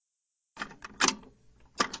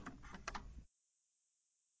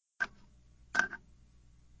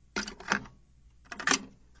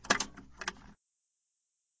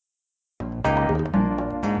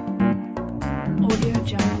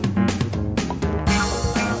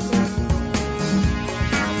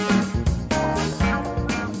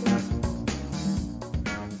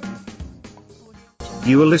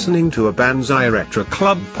You are listening to a Banzai Retro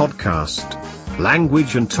Club podcast.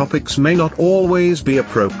 Language and topics may not always be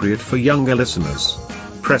appropriate for younger listeners.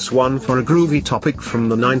 Press 1 for a groovy topic from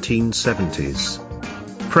the 1970s.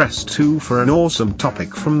 Press 2 for an awesome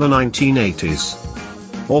topic from the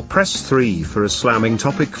 1980s. Or press 3 for a slamming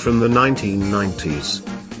topic from the 1990s.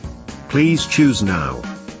 Please choose now.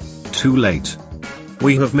 Too late.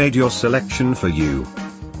 We have made your selection for you.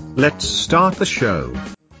 Let's start the show.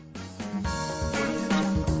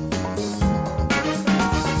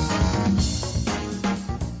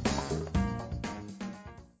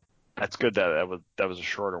 That's good that was a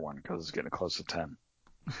shorter one because it's getting close to 10.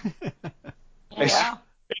 Yeah.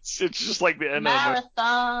 It's just like the end Marathon. of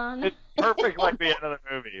the movie. It's perfect like the end of the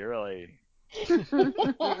movie, really.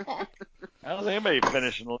 I don't think anybody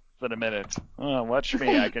finish in less than a minute. Oh, watch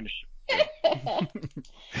me, I can.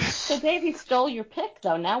 So Davey stole your pick,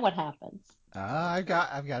 though. Now what happens? I've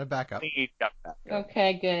got a backup. He got that.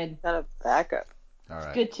 Okay, good. Got a backup. All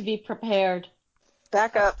right. Good to be prepared.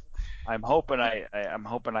 Backup. I'm hoping I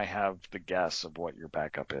have the guess of what your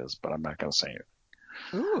backup is, but I'm not going to say it.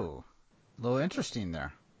 Ooh, a little interesting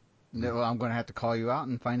there. Well, I'm going to have to call you out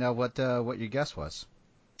and find out what your guess was.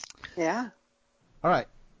 Yeah. All right,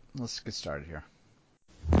 let's get started here.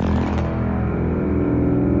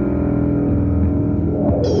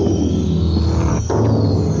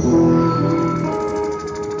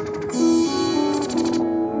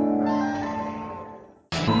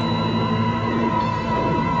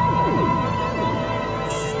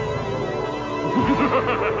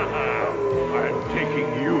 I'm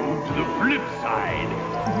taking you to the flip side.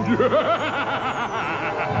 We're going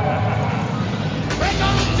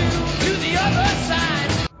to the other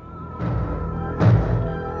side.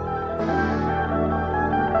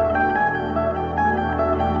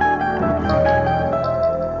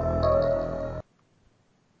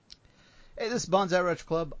 Hey, this is Bonsai Retro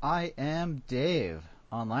Club. I am Dave.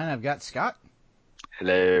 Online, I've got Scott,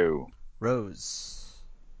 Hello. Rose,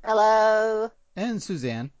 Hello. and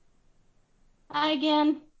Suzanne. Hi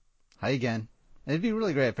again. Hi again. It'd be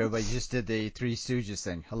really great if everybody just did the Three Stooges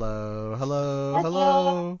thing. Hello, hello,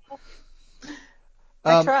 Hello. hello.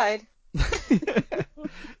 I tried.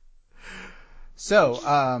 So,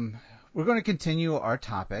 we're going to continue our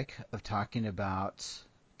topic of talking about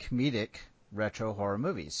comedic retro horror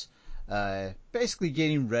movies. Basically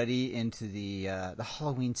getting ready into the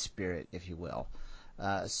Halloween spirit, if you will.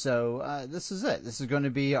 So this is it. This is going to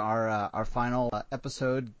be our final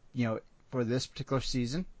episode, for this particular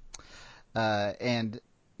season. And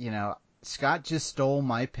Scott just stole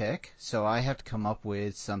my pick, so I have to come up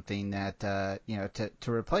with something that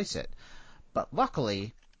to replace it. But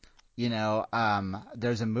luckily,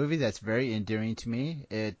 there's a movie that's very endearing to me.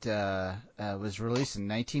 It was released in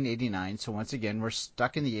 1989, so once again, we're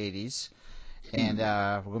stuck in the 80s. And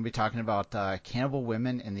we're going to be talking about Cannibal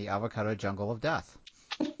Women in the Avocado Jungle of Death.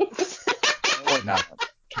 No.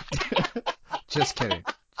 Just kidding.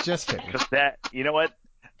 Just kidding. Because that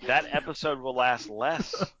episode will last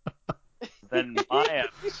less than my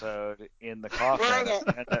episode in the coffin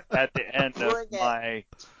at the end of my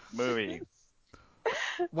movie.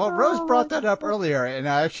 Well, Rose brought that up earlier, and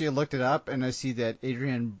I actually looked it up, and I see that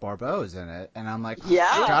Adrienne Barbeau is in it, and I'm like, Yeah.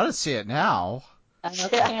 I gotta see it now.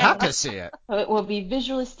 Okay. I have to see it. So it will be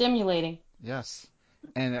visually stimulating. Yes.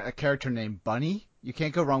 And a character named Bunny. You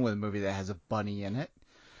can't go wrong with a movie that has a bunny in it.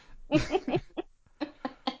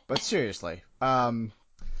 But seriously,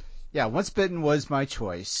 Once Bitten was my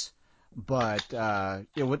choice, but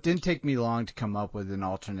it didn't take me long to come up with an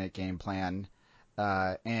alternate game plan,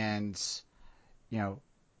 and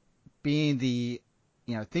being the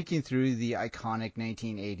thinking through the iconic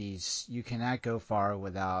 1980s, you cannot go far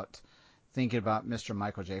without thinking about Mr.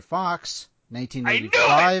 Michael J. Fox,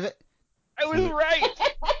 1985. I was right.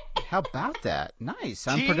 How about that? Nice.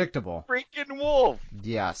 Teen Unpredictable. Freaking Wolf.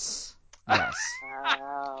 Yes. Yes.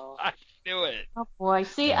 Wow. I knew it. Oh boy.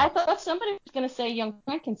 See, I thought somebody was going to say Young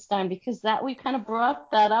Frankenstein because that we kind of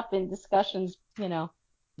brought that up in discussions, online.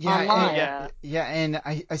 And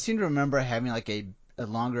I seem to remember having like a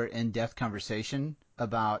longer in-depth conversation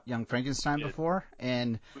about Young Frankenstein before,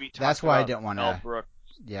 and that's why I didn't want to. Mel Brooks.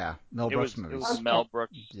 Yeah, Mel Brooks movies. It was Mel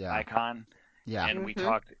Brooks' Yeah. icon. Yeah. And we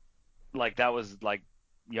talked, that was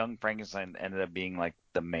Young Frankenstein ended up being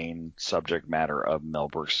the main subject matter of Mel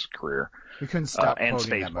Brooks' career. We couldn't stop and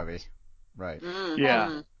quoting that Spaceballs. movie. Right.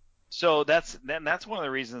 Yeah. So that's one of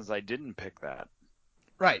the reasons I didn't pick that.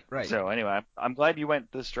 Right. So anyway, I'm glad you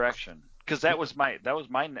went this direction because that was my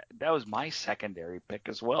secondary pick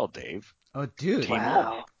as well, Dave. Oh, dude.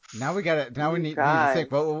 Wow. Now we need to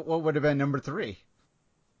think. What would have been number 3?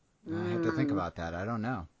 I have to think about that. I don't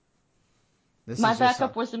know. My is just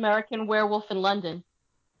backup was American Werewolf in London.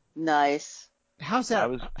 Nice. how's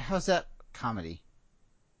that comedy?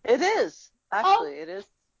 It is. Oh. Actually, it is.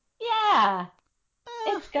 Yeah.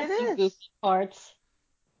 It's got it some is. goofy parts.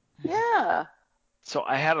 Yeah. So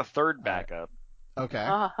I had a third backup, Okay.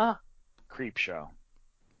 Uh-huh. Creep Show.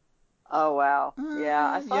 Oh, wow. Yeah,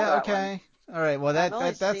 I saw that okay. All right. Well, one. I've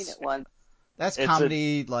only that's seen it once. that's It's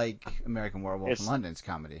comedy like American Werewolf in it's- London's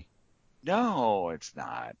comedy. No, it's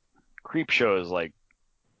not. Creep Show is like,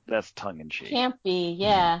 that's tongue in cheek. Campy,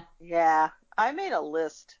 yeah. Yeah. I made a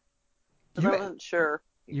list, but You I ma- wasn't sure.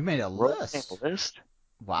 You made a list.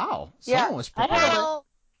 Wow. Yeah, Someone was I prepared. had a Well,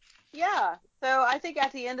 yeah. So I think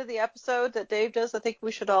at the end of the episode that Dave does, I think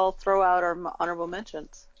we should all throw out our honorable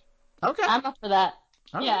mentions. Okay. I'm up for that.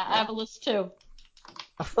 All Yeah, right. I have a list too.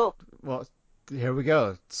 Cool. Well, here we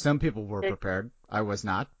go. Some people were prepared. I was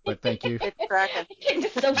not, but thank you. It's cracking.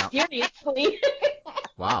 So seriously.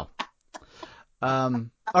 Wow. All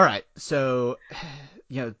right. So,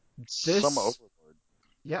 this. Some overlord.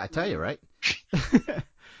 Yeah, I tell you, right?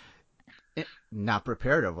 Not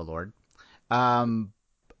prepared, Overlord.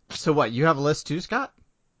 So what? You have a list too, Scott?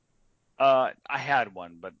 I had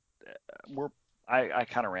one, but I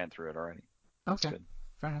kind of ran through it already. That's Okay. good.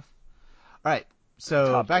 Fair enough. All right.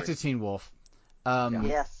 So Top back three. to Teen Wolf.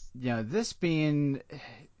 Yes. This being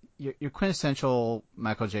your quintessential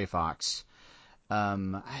Michael J. Fox.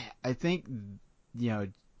 I think,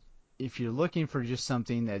 if you're looking for just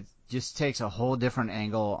something that just takes a whole different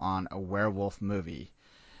angle on a werewolf movie,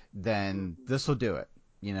 then this will do it.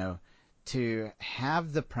 To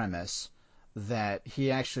have the premise that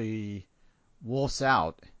he actually wolfs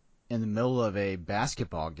out in the middle of a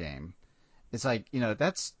basketball game, it's like,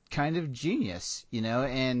 that's kind of genius,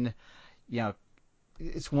 and,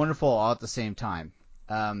 it's wonderful all at the same time.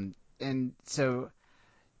 And so,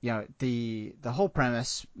 the whole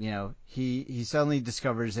premise, he suddenly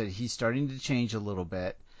discovers that he's starting to change a little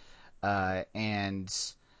bit,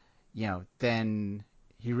 and then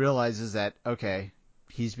he realizes that, okay,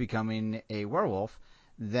 he's becoming a werewolf.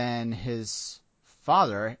 Then his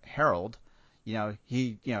father, Harold,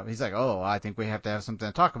 he's like, oh, I think we have to have something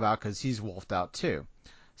to talk about because he's wolfed out too.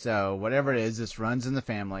 So whatever it is, this runs in the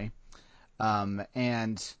family.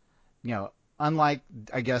 And, unlike,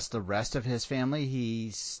 I guess, the rest of his family,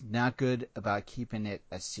 he's not good about keeping it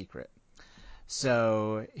a secret.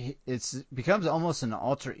 So it becomes almost an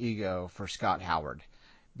alter ego for Scott Howard,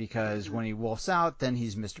 because when he wolfs out, then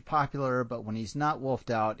he's Mr. Popular, but when he's not wolfed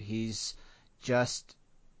out, he's just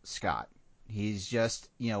Scott. He's just,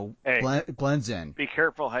 Hey. blends in. Be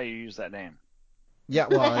careful how you use that name. Yeah,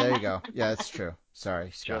 well, there you go. Yeah, that's true.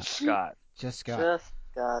 Sorry, Scott. Just Scott. Just Scott. Just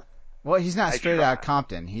God. Well, he's not I straight out of tried.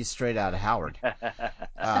 Compton. He's straight out of Howard.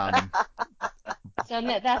 So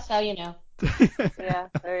that's how you know. Yeah,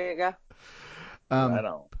 there you go. I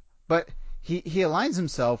don't. But he aligns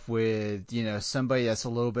himself with, somebody that's a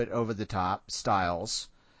little bit over the top, Styles,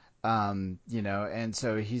 and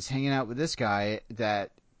so he's hanging out with this guy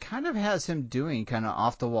that kind of has him doing kind of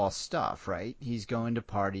off the wall stuff, right? He's going to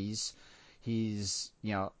parties, he's,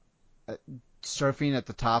 surfing at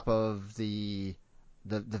the top of the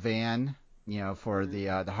van, for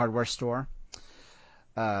the hardware store.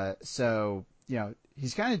 So,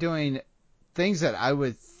 he's kind of doing things that I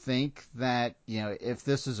would think that, if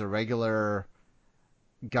this was a regular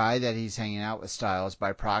guy that he's hanging out with Styles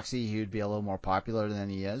by proxy, he would be a little more popular than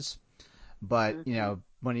he is. But,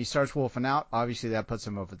 when he starts wolfing out, obviously that puts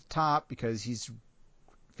him over the top because he's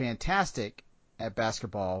fantastic at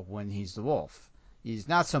basketball when he's the wolf. He's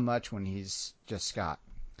not so much when he's just Scott.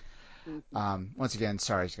 Once again,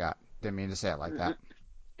 sorry, Scott. Didn't mean to say it like that.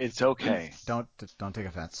 It's okay. Don't take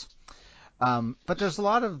offense. But there's a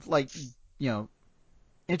lot of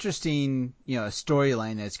interesting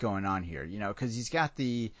storyline that's going on here. Because he's got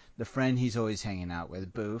the friend he's always hanging out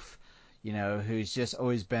with, Boof. Who's just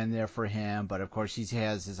always been there for him, but of course he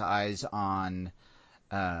has his eyes on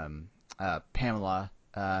Pamela.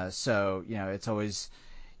 So it's always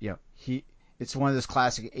it's one of those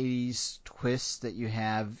classic 80s twists that you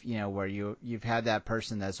have, where you've had that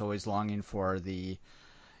person that's always longing for the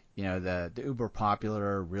uber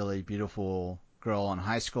popular, really beautiful girl in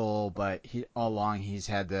high school, but all along he's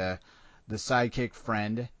had the sidekick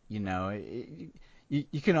friend.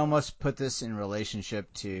 You can almost put this in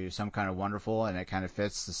relationship to Some Kind of Wonderful, and it kind of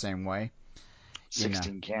fits the same way.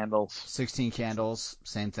 16 Candles. 16 Candles,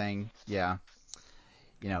 same thing. Yeah.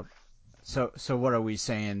 So what are we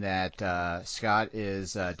saying, that Scott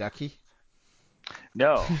is Ducky?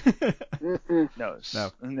 No. Mm-mm.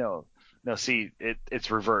 No. See, it's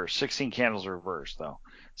reversed. 16 Candles reversed though.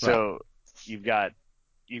 So you've got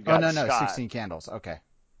Oh no, Scott. 16 Candles. Okay.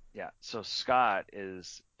 Yeah. So Scott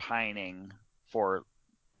is pining for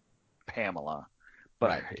Pamela,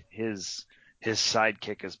 but Right. his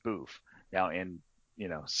sidekick is Boof. Now in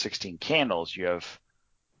 16 Candles, you have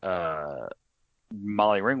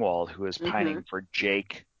Molly Ringwald, who is pining for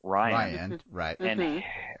Jake Ryan, Right. and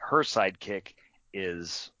her sidekick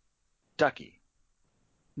is Ducky.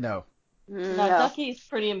 No. No, No. Ducky's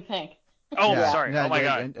Pretty in Pink. Oh, Yeah. sorry. No, Oh my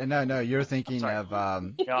God. No, you're thinking sorry. of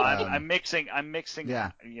No, I'm mixing.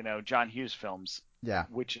 Yeah. John Hughes films. Yeah.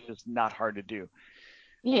 Which is not hard to do.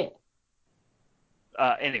 Yeah.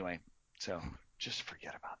 Anyway, so just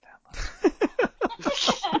forget about that.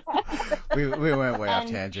 we went way off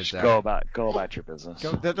And- tangent Just there. go about your business.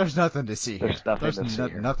 There's nothing to see here. There's nothing to see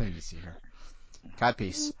here. Nothing to see here. Cut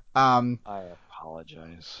piece. I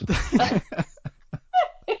apologize.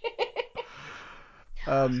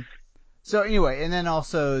 So anyway, and then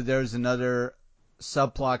also there's another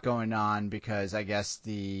subplot going on because I guess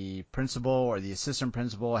the principal or the assistant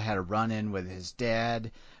principal had a run-in with his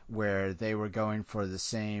dad where they were going for the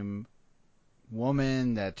same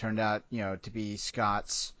woman that turned out, to be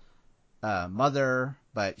Scott's mother,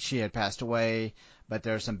 but she had passed away, but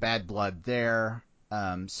there's some bad blood there.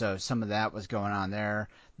 So some of that was going on there.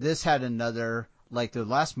 This had another, like the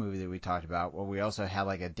last movie that we talked about, where we also had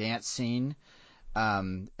like a dance scene.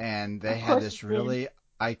 And they had this really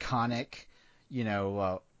iconic,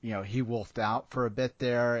 he wolfed out for a bit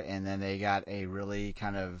there, and then they got a really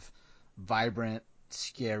kind of vibrant,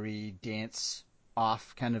 scary dance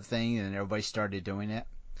off kind of thing, and everybody started doing it.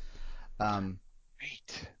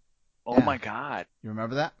 Great. Oh Yeah. my God. You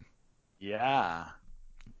remember that? Yeah.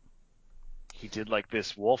 He did like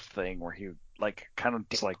this wolf thing where he like kind of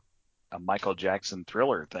did like a Michael Jackson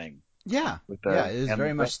Thriller thing. Yeah. It is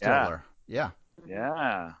very much Thriller. Yeah.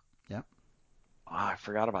 Yeah. Yep. Oh, I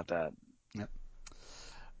forgot about that. Yep.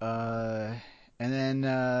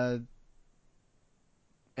 And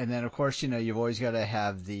then of course, you've always got to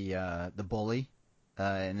have the bully.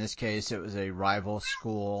 In this case, it was a rival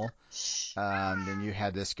school. Then you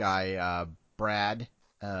had this guy, Brad,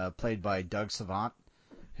 played by Doug Savant,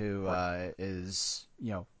 who is,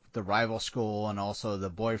 the rival school and also the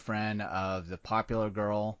boyfriend of the popular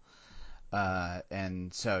girl.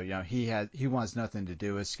 And so, he wants nothing to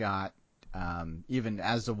do with Scott, even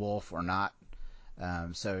as the wolf or not.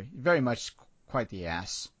 So very much quite the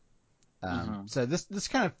ass. So this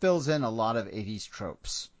kind of fills in a lot of 80s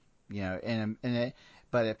tropes,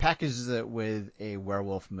 but it packages it with a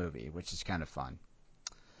werewolf movie, which is kind of fun.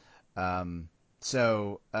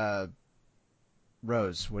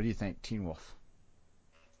 Rose, what do you think, Teen Wolf?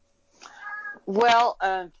 Well,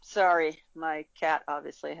 sorry, my cat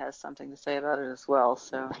obviously has something to say about it as well,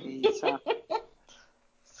 so he's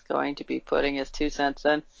going to be putting his 2 cents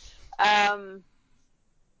in. I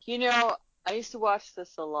used to watch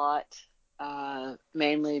this a lot,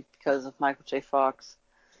 mainly because of Michael J. Fox.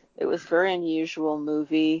 It was a very unusual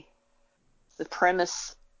movie. The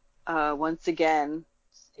premise, once again,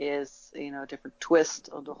 is a different twist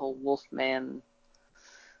on the whole Wolfman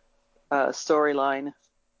storyline,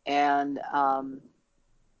 and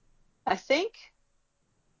I think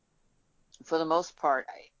for the most part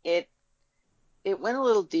it went a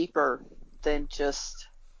little deeper than just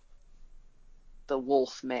the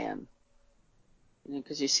Wolfman,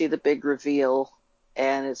 because you see the big reveal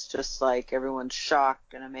and it's just like everyone's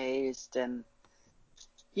shocked and amazed, and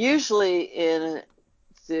usually in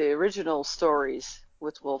the original stories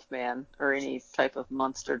with Wolfman or any type of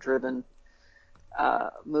monster driven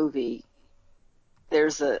movie,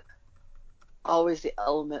 there's always the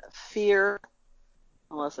element of fear,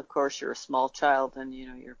 unless of course you're a small child and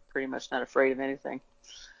you're pretty much not afraid of anything.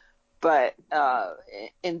 But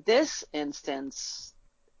in this instance,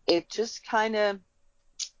 it just kind of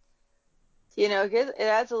it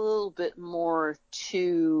adds a little bit more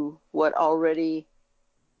to what already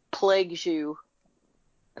plagues you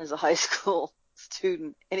as a high school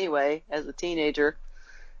student anyway, as a teenager,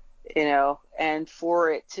 and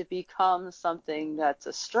for it to become something that's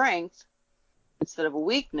a strength instead of a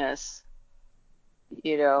weakness,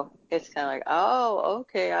 it's kind of like, oh,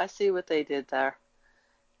 okay, I see what they did there.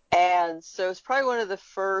 And so it's probably one of the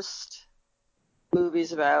first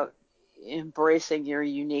movies about embracing your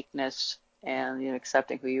uniqueness and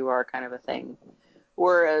accepting who you are, kind of a thing.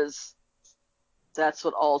 Whereas that's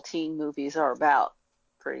what all teen movies are about,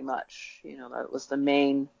 pretty much. That was the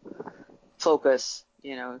main focus.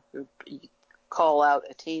 You call out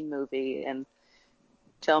a teen movie and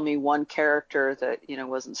tell me one character that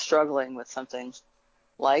wasn't struggling with something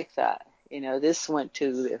like that. This went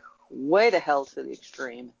way to hell to the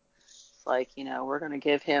extreme. It's like, we're going to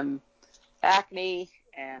give him acne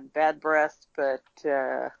and bad breath, but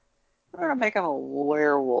we're gonna make him a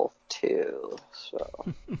werewolf too.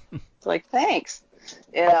 So it's like, thanks,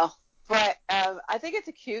 you know. But I think it's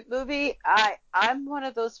a cute movie. I'm one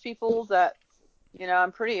of those people that,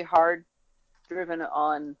 I'm pretty hard driven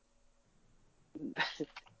on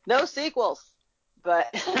no sequels, but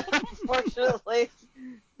unfortunately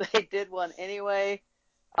they did one anyway.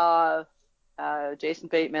 Jason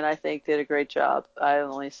Bateman, I think, did a great job. I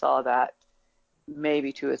only saw that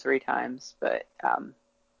maybe 2 or 3 times, but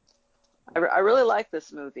I really like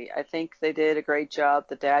this movie. I think they did a great job.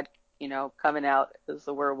 The dad, coming out as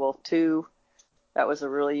the werewolf too, that was a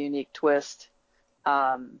really unique twist.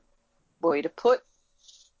 Boy, to put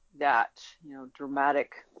that,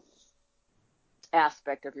 dramatic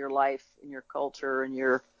aspect of your life and your culture and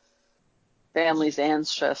your family's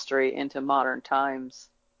ancestry into modern times,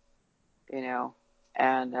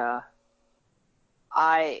 and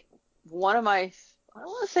I don't want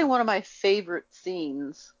to say one of my favorite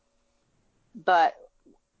scenes, but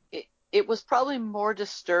it was probably more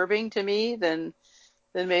disturbing to me than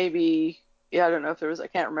maybe, I don't know if I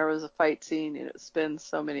can't remember, it was a fight scene, and it's been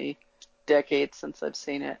so many decades since I've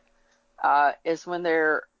seen it, is when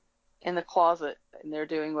they're in the closet and they're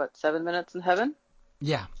doing 7 Minutes in Heaven?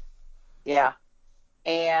 Yeah. Yeah.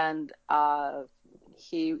 And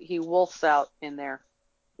he wolfs out in there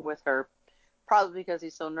with her, probably because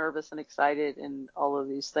he's so nervous and excited and all of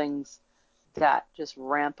these things that just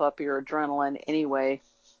ramp up your adrenaline anyway.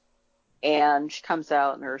 And she comes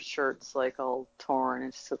out and her shirt's like all torn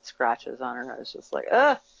and just scratches on her. I was just like,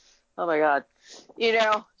 oh my God.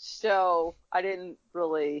 So I didn't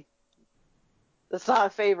really, it's not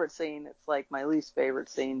a favorite scene. It's like my least favorite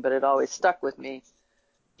scene, but it always stuck with me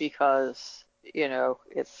because,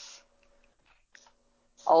 it's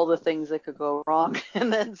all the things that could go wrong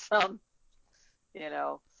and then some,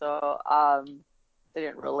 so they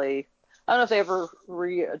didn't really, I don't know if they ever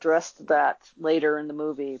readdressed that later in the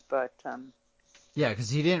movie, but Yeah, because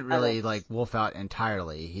he didn't really wolf out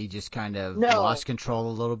entirely. He just kind of No. lost control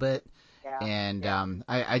a little bit. Yeah, And yeah.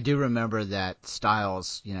 I do remember that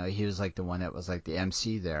Styles, he was like the one that was like the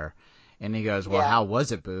MC there. And he goes, well, Yeah. how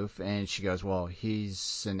was it, Boof? And she goes, well,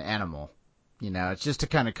 he's an animal. It's just to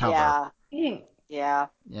kind of cover. Yeah.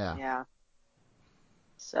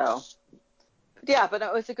 So, yeah, but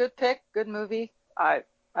it was a good pick, good movie. I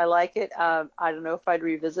like it. I don't know if I'd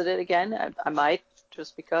revisit it again. I might,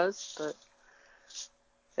 just because, but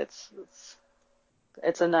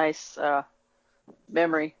it's a nice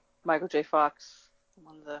memory. Michael J. Fox,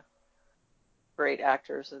 one of the great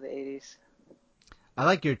actors of the 80s. I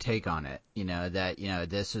like your take on it, that,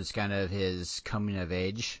 this was kind of his coming of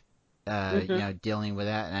age, dealing with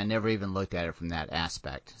that. And I never even looked at it from that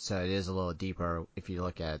aspect. So it is a little deeper if you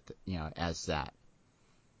look at it, as that.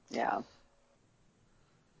 Yeah.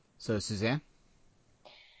 So, Suzanne?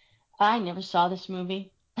 I never saw this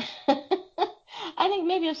movie. I think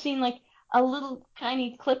maybe I've seen like a little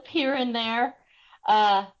tiny clip here and there.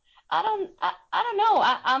 I don't know.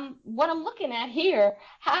 I'm what I'm looking at here.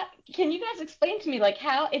 How can you guys explain to me like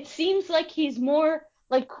how it seems like he's more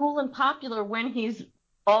like cool and popular when he's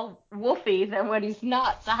all woofy than when he's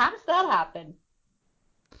not. So how does that happen?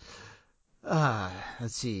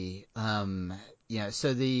 Let's see. So I'm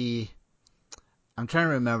trying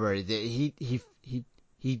to remember. He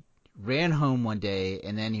ran home one day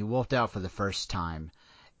and then he wolfed out for the first time.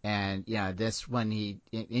 And that's when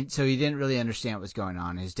so he didn't really understand what was going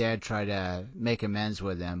on. His dad tried to make amends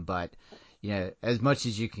with him, but as much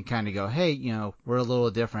as you can kind of go, hey, we're a little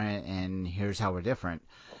different, and here's how we're different.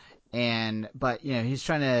 But he's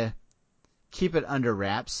trying to keep it under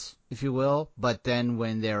wraps, if you will. But then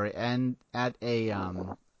when they're at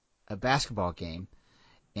a basketball game,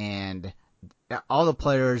 and all the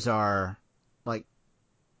players are like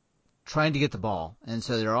trying to get the ball, and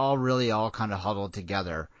so they're all kind of huddled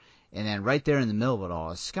together, and then right there in the middle of it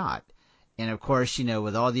all is Scott, and of course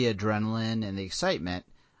with all the adrenaline and the excitement,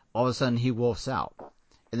 all of a sudden he wolfs out,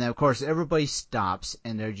 and then of course everybody stops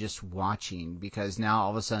and they're just watching because now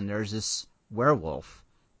all of a sudden there's this werewolf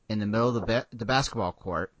in the middle of the basketball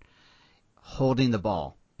court holding the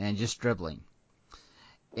ball and just dribbling,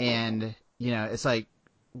 and it's like,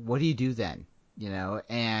 what do you do then?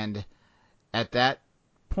 And at that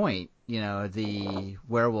point, the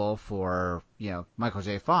werewolf or, Michael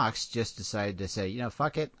J. Fox just decided to say,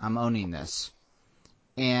 fuck it, I'm owning this.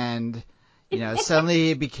 And,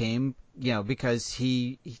 suddenly it became, because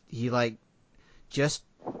he like just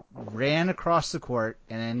ran across the court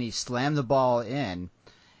and then he slammed the ball in,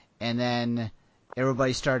 and then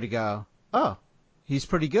everybody started to go, oh, he's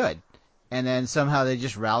pretty good. And then somehow they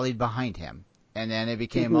just rallied behind him. And then it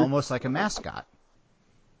became almost like a mascot.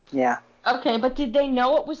 Yeah. Okay, but did they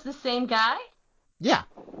know it was the same guy? Yeah.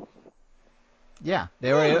 Yeah,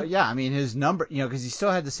 they were. Yeah, I mean his number, because he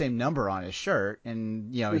still had the same number on his shirt,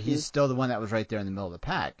 and he's still the one that was right there in the middle of the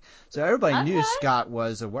pack. So everybody knew Okay. Scott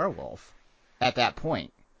was a werewolf at that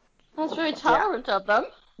point. That's very tolerant of them.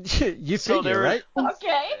 You So figure, right?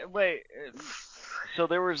 Okay. Wait. So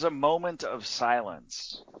there was a moment of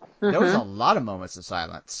silence. There was a lot of moments of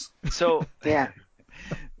silence. So Yeah.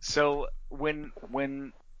 So when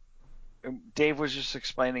Dave was just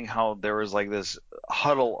explaining how there was like this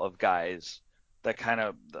huddle of guys that kind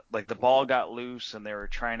of like the ball got loose and they were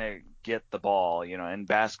trying to get the ball. In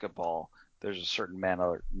basketball, there's a certain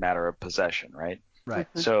matter of possession, right? Right.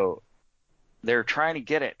 So they're trying to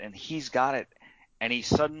get it, and he's got it, and he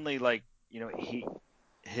suddenly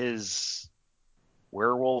his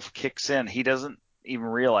werewolf kicks in. He doesn't even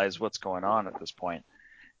realize what's going on at this point,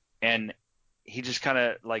 and he just kind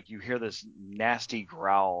of you hear this nasty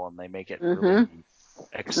growl, and they make it really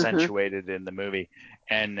accentuated in the movie,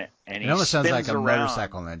 and It he almost sounds like a around.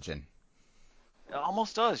 motorcycle engine. It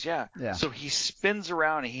almost does, yeah. Yeah. So he spins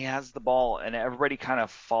around, and he has the ball, and everybody kind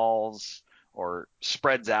of falls or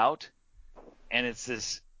spreads out, and it's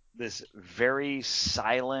this very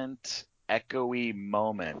silent, echoey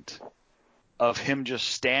moment of him just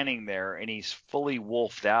standing there, and he's fully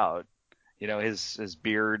wolfed out. His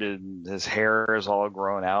beard and his hair is all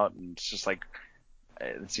grown out, and it's just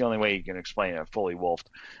it's the only way you can explain it, fully wolfed.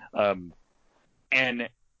 And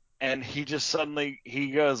he just suddenly he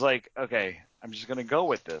goes okay, I'm just gonna go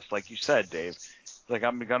with this, like you said, Dave.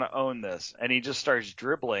 I'm gonna own this, and he just starts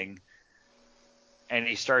dribbling, and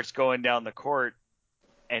he starts going down the court,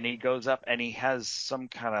 and he goes up, and he has some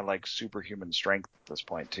kind of superhuman strength at this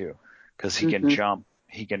point too, because he can jump,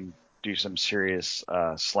 he can do some serious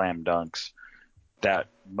slam dunks that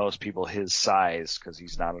most people his size, because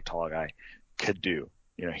he's not a tall guy, could do.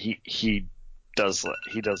 He does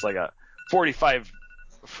like a 45.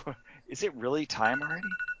 Is it really time already?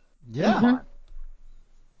 Yeah. Come on.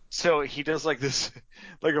 So he does this,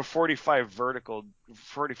 a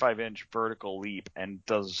 45 inch vertical leap and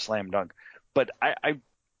does a slam dunk. But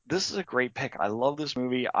this is a great pick. I love this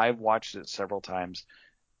movie. I've watched it several times.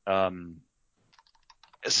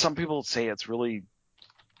 Some people say it's really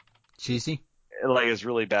cheesy. It's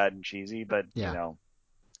really bad and cheesy, but hello.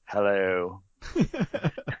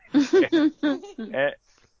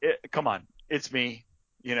 Come on, it's me.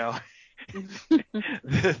 This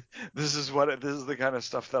is the kind of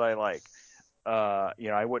stuff that I like.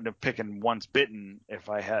 I wouldn't have picked Once Bitten if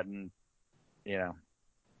I hadn't, been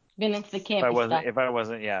into the campy stuff. If I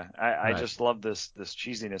wasn't, yeah. I just love this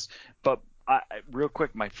cheesiness. But real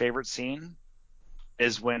quick, my favorite scene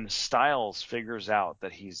is when Stiles figures out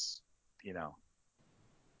that he's a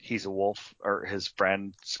wolf, or his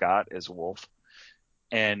friend Scott is a wolf.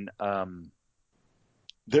 And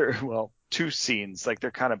two scenes, they're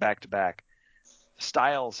kind of back to back.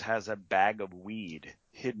 Stiles has a bag of weed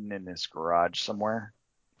hidden in his garage somewhere.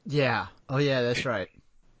 Yeah. Oh yeah, that's right.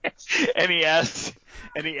 and he asks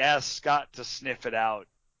Scott to sniff it out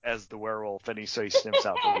as the werewolf, and so he sniffs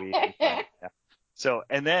out the weed. Yeah. So,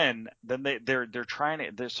 and then they're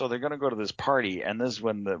trying to, so they're going to go to this party, and this is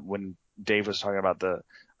when Dave was talking about the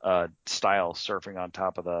Stiles surfing on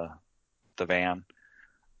top of the van.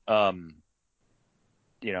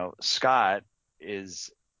 Scott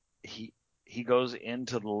he goes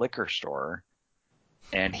into the liquor store,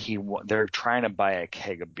 and they're trying to buy a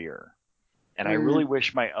keg of beer. And I really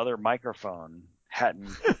wish my other microphone hadn't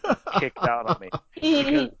kicked out on me,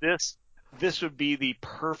 because this would be the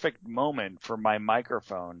perfect moment for my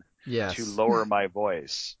microphone to lower my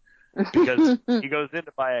voice, because he goes in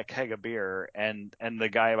to buy a keg of beer, and the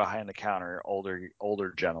guy behind the counter,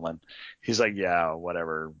 older gentleman, he's like, yeah,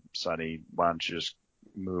 whatever, Sonny, why don't you just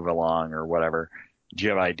move along or whatever? Do you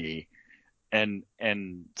have ID? And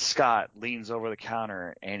Scott leans over the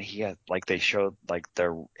counter, and he had, they showed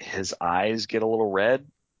his eyes get a little red,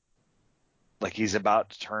 like he's about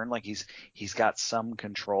to turn, like he's got some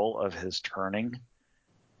control of his turning,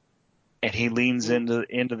 and he leans into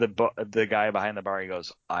the guy behind the bar. He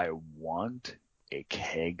goes, I want a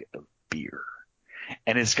keg of beer,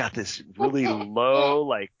 and it's got this really low,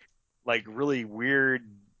 like really weird,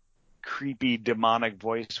 creepy, demonic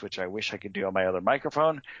voice, which I wish I could do on my other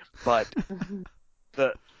microphone, but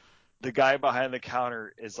the guy behind the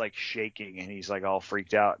counter is shaking, and he's all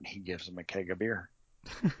freaked out, and he gives him a keg of beer,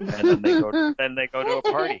 and then they go to a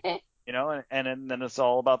party, and then it's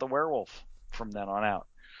all about the werewolf from then on out.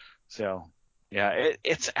 So yeah,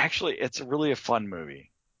 it's really a fun movie.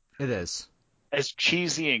 It is. As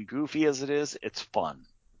cheesy and goofy as it is, it's fun.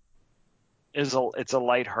 It's a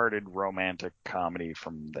lighthearted romantic comedy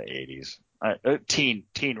from the 80s.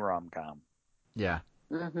 Teen rom-com. Yeah.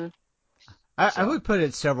 Mm-hmm. I would put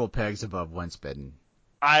it several pegs above Once Bitten.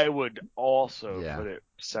 I would also Yeah. put it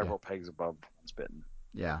several pegs above Once Bitten.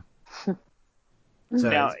 Yeah.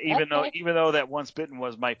 Now, Okay. even though that Once Bitten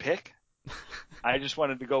was my pick, I just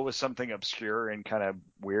wanted to go with something obscure and kind of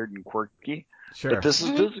weird and quirky. Sure. But this is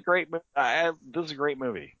a great this is a great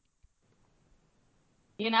movie.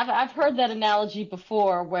 You know, I've heard that analogy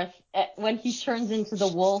before with when he turns into the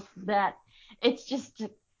wolf, that it's just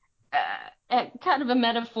kind of a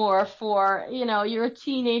metaphor for, you know, you're a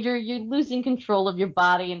teenager, you're losing control of your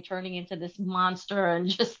body and turning into this monster and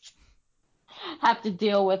just have to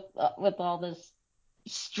deal with all this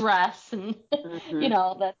stress and Mm-hmm. you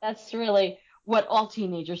know that's really what all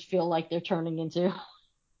teenagers feel like they're turning into.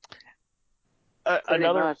 Pretty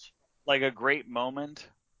Another much. like a great moment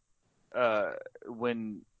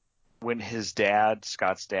when his dad,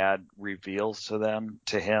 Scott's dad, reveals to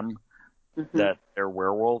him Mm-hmm. that they're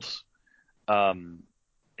werewolves,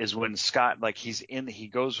 is when Scott, like, he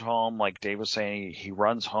goes home, like Dave was saying, he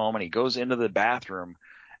runs home and he goes into the bathroom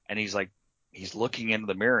and he's looking into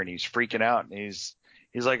the mirror and he's freaking out and he's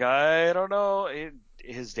like, I don't know.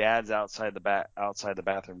 His dad's outside the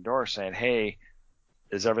bathroom door saying, hey,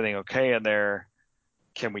 is everything okay in there?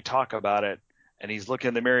 Can we talk about it? And he's looking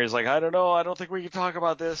in the mirror. He's like, I don't know. I don't think we can talk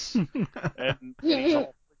about this. and he's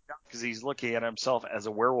all freaked out because he's looking at himself as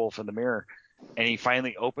a werewolf in the mirror. And he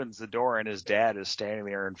finally opens the door, and his dad is standing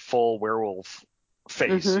there in full werewolf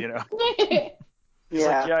face. Mm-hmm. You know, he's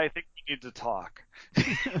Yeah. like, yeah, I think we need to talk.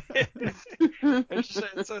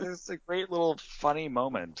 It's a great little funny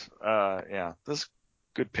moment. Yeah, this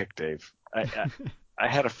good pick, Dave. I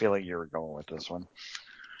had a feeling you were going with this one.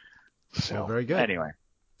 So Well, very good.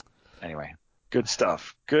 Anyway, good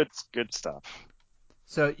stuff. Good stuff.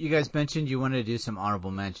 So you guys mentioned you wanted to do some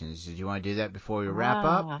honorable mentions. Did you want to do that before we wrap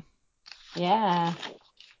up? Yeah.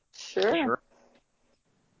 Sure.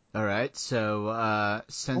 All right. So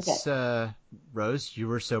since Rose, you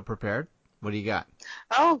were so prepared, what do you got?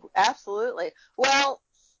 Oh, absolutely. Well,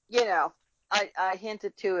 you know, I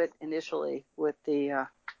hinted to it initially with the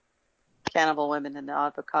cannibal women in the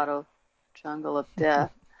avocado jungle of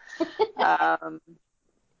death. That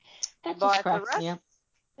But just the cracks me rest, up.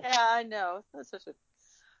 yeah, I know. That's such a,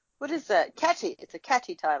 what is that? Catchy. It's a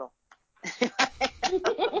catchy title.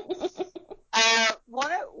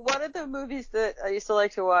 One of the movies that I used to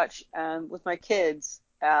like to watch with my kids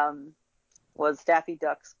was Daffy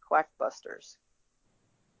Duck's Quackbusters.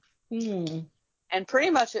 And pretty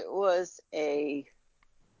much it was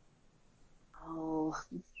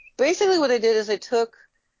basically what they did is they took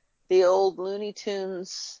the old Looney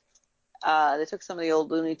Tunes, they took some of the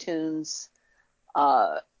old Looney Tunes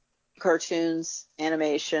cartoons,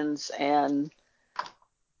 animations, and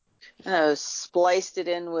spliced it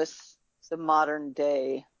in with the modern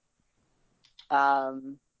day,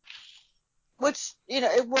 which,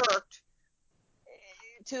 it worked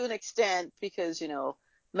to an extent because,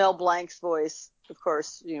 Mel Blanc's voice, of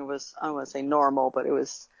course, was, I don't want to say normal, but it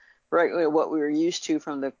was right what we were used to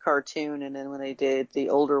from the cartoon. And then when they did the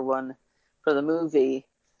older one for the movie,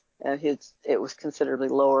 it was considerably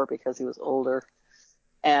lower because he was older.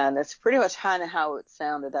 And that's pretty much kind of how it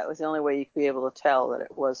sounded. That was the only way you could be able to tell that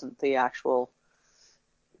it wasn't the actual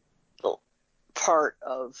part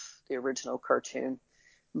of the original cartoon.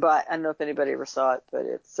 But I don't know if anybody ever saw it, but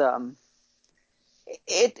it's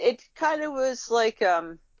it kind of was like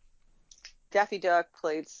Daffy Duck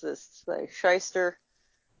played this like shyster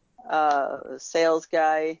sales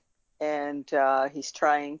guy, and he's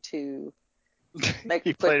trying to make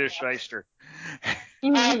He played a shyster.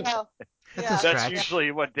 I know. That's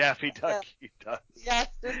usually what Daffy Duck does. Yeah,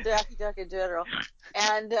 it's just Daffy Duck in general.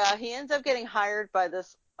 And he ends up getting hired by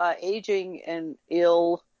this aging and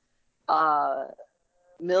ill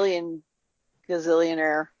million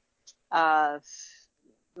gazillionaire,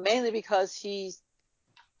 mainly because he's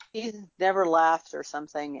never laughed or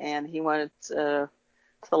something, and he wanted to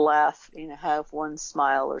laugh, have one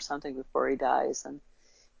smile or something before he dies. And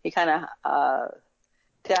he kind of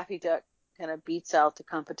Daffy Duck kind of beats out the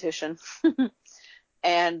competition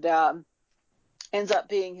and ends up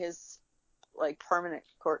being his like permanent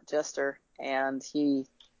court jester, and he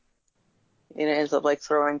ends up like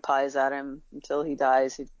throwing pies at him until he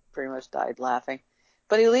dies. He pretty much died laughing,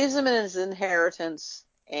 but he leaves him in his inheritance,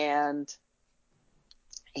 and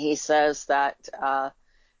he says that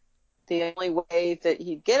the only way that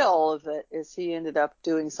he'd get all of it is he ended up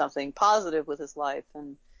doing something positive with his life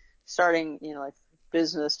and starting, like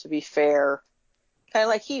business to be fair, kind of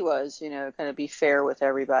like he was, kind of be fair with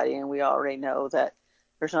everybody. And we already know that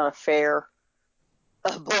there's not a fair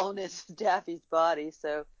a bone in Daffy's body.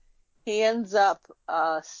 So he ends up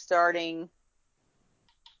starting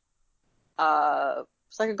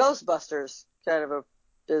it's like a Ghostbusters kind of a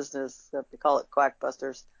business. They call it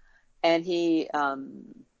Quackbusters. And he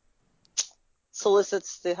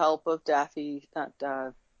solicits the help of Daffy,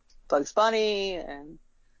 Bugs Bunny, and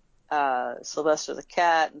Sylvester the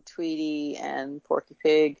Cat, and Tweety, and Porky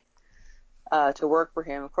Pig to work for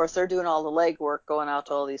him. Of course, they're doing all the legwork, going out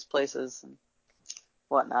to all these places and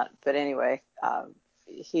whatnot. But anyway,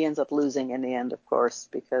 he ends up losing in the end, of course,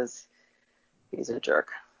 because he's a jerk.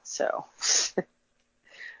 So,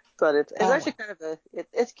 but it's actually kind of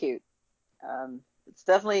it's cute. It's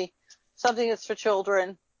definitely something that's for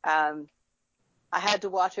children. I had to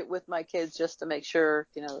watch it with my kids just to make sure,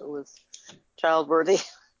 it was child worthy.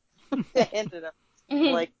 It ended up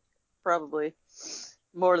like probably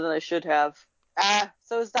more than I should have.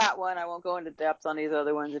 So is that one. I won't go into depth on these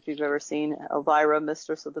other ones if you've ever seen Elvira,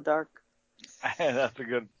 Mistress of the Dark. That's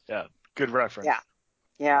a good reference.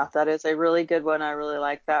 Yeah, that is a really good one. I really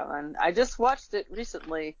like that one. I just watched it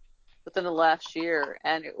recently within the last year,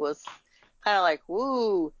 and it was kind of like,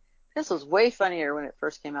 woo, this was way funnier when it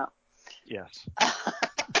first came out. Yes.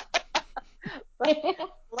 I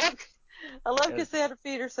love Cassandra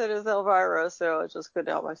Peterson as Elvira, so I just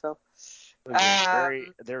couldn't help myself.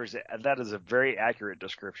 That is a very accurate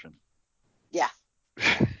description. Yeah.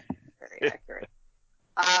 Very accurate.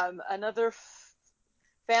 Another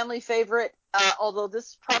family favorite, although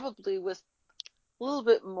this probably was a little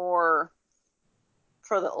bit more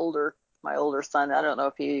for my older son. I don't know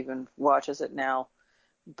if he even watches it now,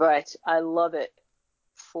 but I love it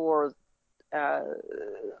for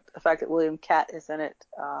the fact that William Catt is in it.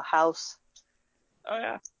 House. Oh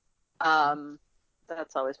yeah.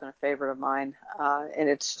 That's always been a favorite of mine, and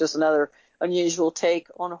it's just another unusual take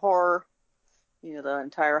on horror. The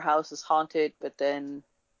entire house is haunted, but then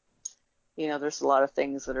there's a lot of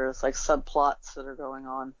things that are like subplots that are going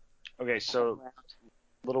on. Okay, so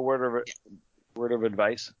little word of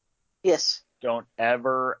advice. Yes. Don't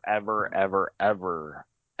ever, ever, ever, ever,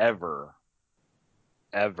 ever,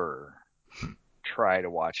 ever try to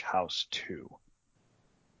watch House 2.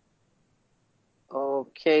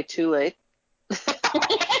 Okay, too late.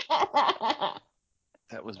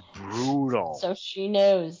 That was brutal. So she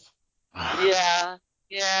knows. Yeah,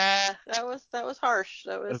 that was harsh.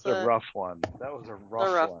 That was a rough one. That was a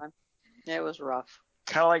rough one. Yeah, it was rough.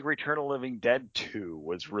 Kind of like Return of the Living Dead 2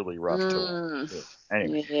 was really rough too.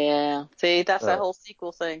 Anyway. Yeah. See, that's that whole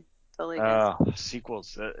sequel thing. Totally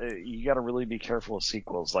sequels. You got to really be careful of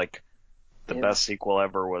sequels. Like the best sequel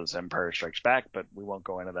ever was Empire Strikes Back, but we won't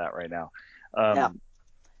go into that right now. And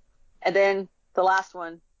then the last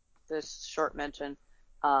one, this short mention,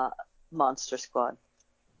 Monster Squad.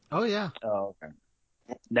 Oh yeah. Oh okay.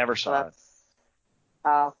 Never saw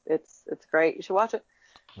it. It's great. You should watch it.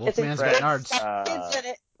 Wolfman's got nards. Kids in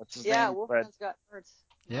it. What's his name? Wolfman's got nards.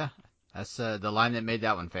 Yeah, that's the line that made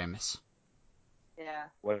that one famous. Yeah.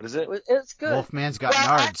 What is it? It's good. Wolfman's got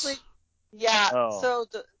nards. Actually, so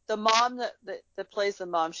the mom that plays the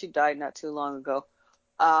mom, she died not too long ago.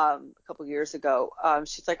 A couple years ago.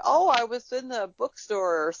 She's like, I was in the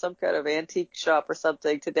bookstore or some kind of antique shop or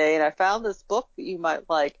something today, and I found this book that you might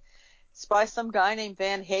like. It's by some guy named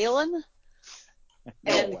Van Halen.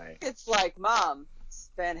 No way. It's like, Mom, it's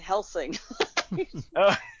Van Helsing.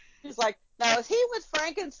 Oh. He's like, now is he with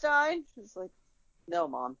Frankenstein? She's like, no,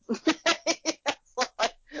 Mom. It's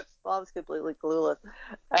like, Mom's completely clueless.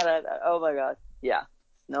 And oh my God, yeah,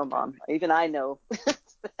 no, Mom. Even I know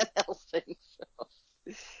it's Van Helsing. So.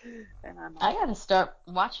 I gotta start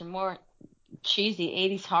watching more cheesy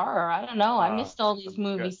 80s horror. I don't know. I missed all these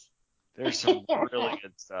movies. There's some really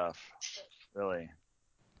good stuff. Really.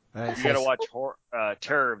 Right, you gotta watch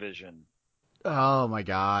Terror Vision. Oh my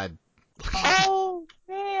God. Oh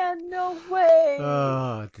man, no way.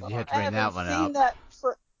 Oh, did you have to bring that one out? I haven't seen that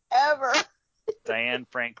forever. Diane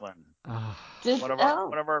Franklin. One of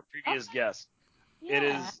our previous guests. Yeah, it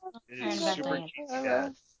is super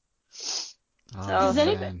cheesy. Does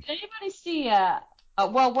anybody see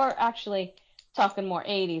well, we're actually talking more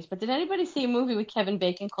 80s, but did anybody see a movie with Kevin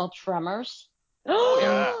Bacon called Tremors? Oh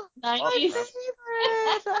yeah. 90s?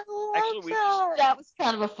 Actually, that was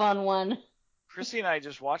kind of a fun one. Chrissy and I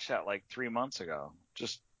just watched that like 3 months ago.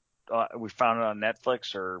 Just we found it on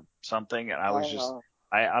Netflix or something, and I was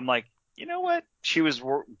I'm like, you know what? She was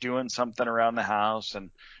doing something around the house,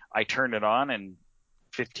 and I turned it on, and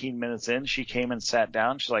 15 minutes in, she came and sat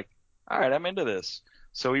down. She's like, all right, I'm into this.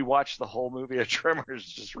 So we watched the whole movie of Tremors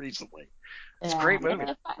just recently. It's a great movie.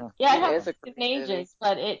 Yeah, it has different ages,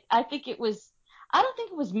 but I don't think it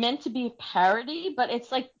was meant to be a parody, but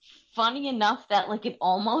it's like funny enough that like it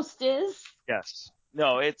almost is. Yes.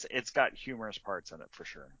 No, it's got humorous parts in it for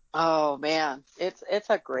sure. Oh man, it's a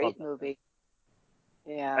Love great that. movie.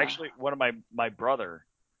 Yeah. Actually, one of my brother,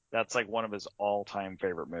 that's like one of his all-time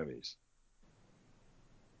favorite movies.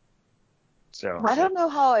 So I don't know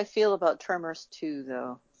how I feel about Tremors 2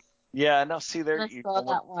 though. yeah, no, see there I you saw go with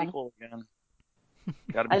that the one. sequel again.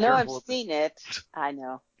 Got to be I know I've careful with seen it. I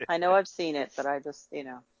know I've seen it, but I just,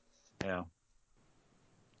 yeah.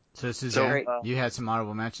 So, Suzanne, So, you had some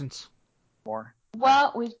honorable mentions? more.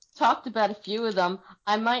 Well, we've talked about a few of them.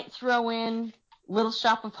 I might throw in Little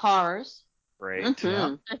Shop of Horrors. Great.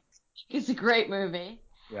 Mhm. It's a great movie.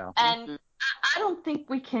 Yeah. And I don't think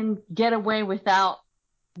we can get away without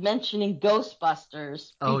mentioning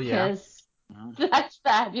Ghostbusters Oh, yeah. because that's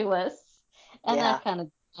fabulous. And Yeah. that kind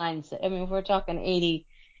of defines it. I mean, if we're talking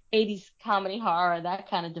 80s comedy horror, that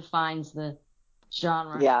kind of defines the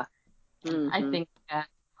genre. Yeah. I Mhm. think that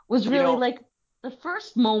was You really know- like the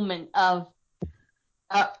first moment of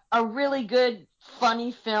a really good,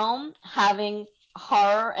 funny film having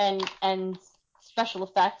horror and special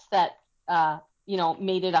effects that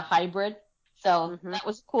made it a hybrid. So Mhm. that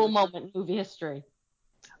was a cool moment in movie history.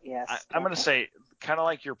 Yes. I'm going to say, kind of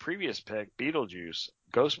like your previous pick, Beetlejuice,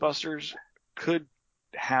 Ghostbusters could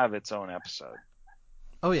have its own episode.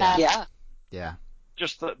 Oh, yeah. Yeah. Yeah.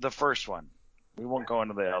 Just the first one. We won't go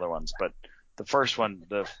into the other ones, but the first one,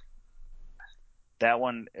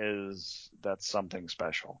 that's something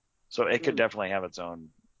special. So it could definitely have its own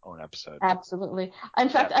episode. Absolutely. In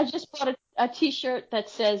fact, I just bought a T-shirt that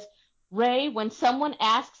says, "Ray, when someone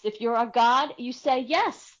asks if you're a god, you say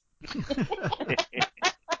yes."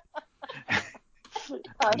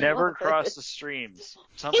 Never cross the streams.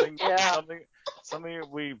 Something Yeah. something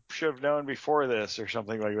we should have known before this, or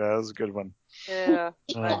something like that. That was a good one. Yeah.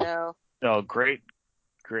 I know. No, great.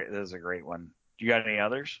 That was a great one. You got any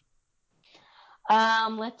others?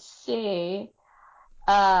 Let's see.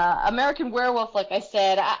 American Werewolf, like I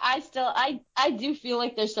said, I do feel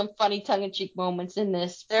like there's some funny tongue-in-cheek moments in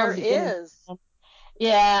this. There from beginning to is. end.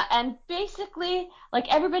 Yeah, and basically,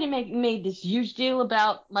 like everybody made this huge deal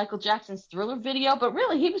about Michael Jackson's Thriller video, but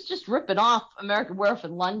really he was just ripping off American Werewolf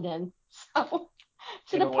in London. So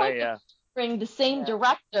to In the a point way, that yeah. bring the same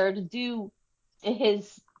director to do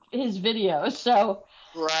his video. So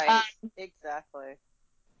Right. Exactly.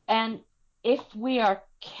 and if we are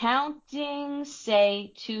counting,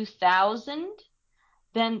 say, 2000,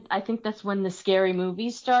 then I think that's when the scary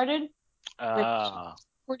movies started.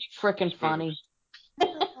 Pretty freaking funny. I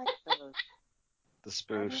don't like those.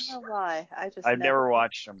 The I don't spoofs. know why. I just I've never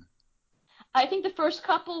watched them. I think the first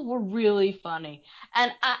couple were really funny.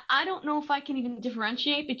 And I don't know if I can even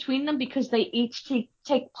differentiate between them because they each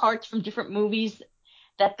take parts from different movies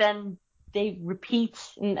that then they repeat.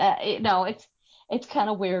 And, it's kind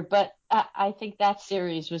of weird. But I think that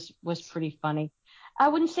series was pretty funny. I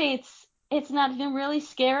wouldn't say it's not even really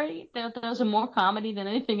scary. Those are more comedy than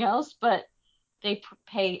anything else. But they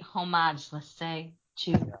pay homage, let's say,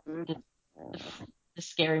 to the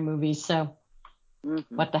scary movies. So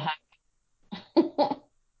what the heck?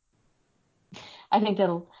 I think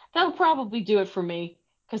that'll probably do it for me.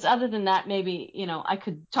 Because other than that, maybe I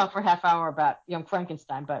could talk for a half hour about Young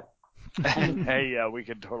Frankenstein, but Hey, yeah, we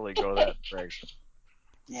could totally go that direction.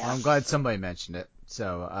 Yeah. Well, I'm glad somebody mentioned it.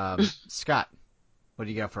 So, Scott, what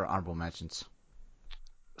do you got for honorable mentions?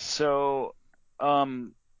 So, I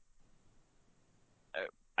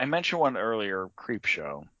mentioned one earlier, Creep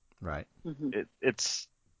Show. Right. It's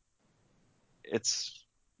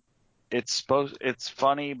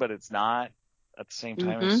funny, but it's not at the same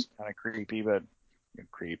time. It's kind of creepy, but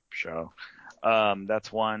Creep Show.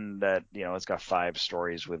 That's one that it's got 5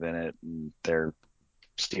 stories within it, and they're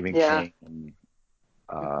Stephen King and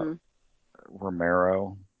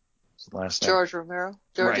Romero. Is the last name? George Romero.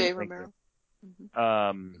 George Right, A. Romero.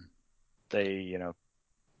 They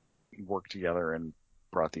worked together and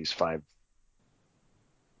brought these 5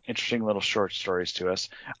 interesting little short stories to us.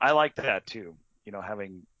 I like that too.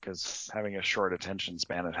 Because having a short attention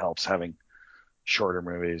span, it helps having shorter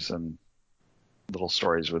movies and little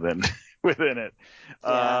stories within it.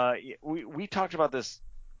 Yeah. We talked about this,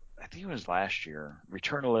 I think it was last year.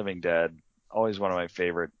 Return of the Living Dead, always one of my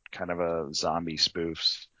favorite kind of a zombie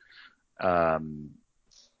spoofs.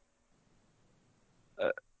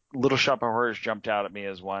 Little Shop of Horrors jumped out at me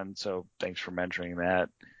as one, so thanks for mentioning that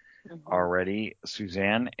already,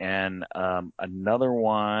 Suzanne. And another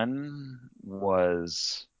one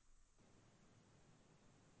was,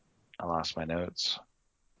 I lost my notes.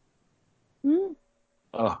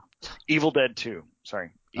 Oh, Evil Dead 2. Sorry,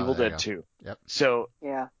 Evil Dead 2. Yep. So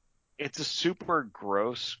Yeah. it's a super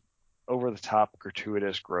gross over-the-top,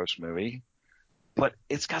 gratuitous, gross movie, but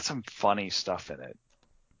it's got some funny stuff in it.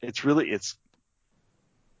 It's a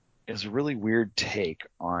really weird take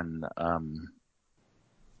on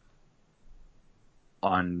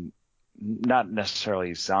not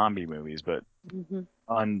necessarily zombie movies, but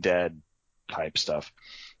undead type stuff.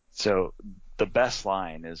 So the best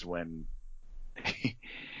line is when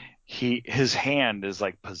his hand is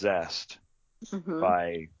like possessed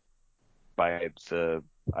by the,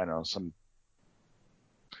 I don't know, some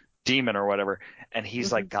demon or whatever, and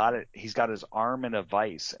he's like he's got his arm in a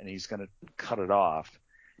vice and he's gonna cut it off,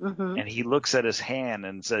 and he looks at his hand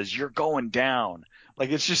and says, "You're going down."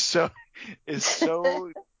 Like, it's so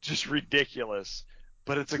just ridiculous,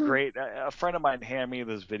 but it's a great. A friend of mine handed me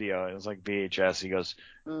this video, and it was like VHS. He goes,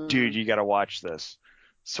 "Dude, you got to watch this."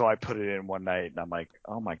 So I put it in one night, and I'm like,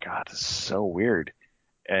 "Oh my god, this is so weird,"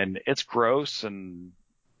 and it's gross and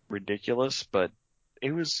ridiculous, but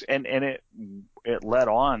it was, and it led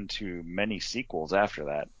on to many sequels after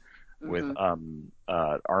that with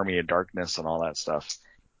Army of Darkness and all that stuff.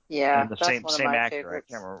 Yeah, and the that's one same of my actor.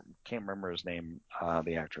 favorites. I can't remember his name,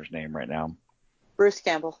 the actor's name right now. Bruce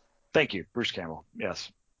Campbell. Thank you, Bruce Campbell.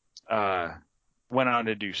 Yes. Went on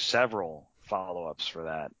to do several follow-ups for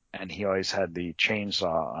that, and he always had the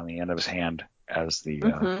chainsaw on the end of his hand as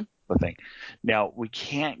the thing. Now, we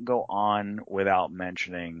can't go on without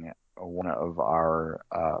mentioning another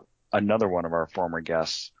one of our former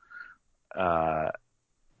guests,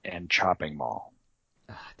 and Chopping Mall.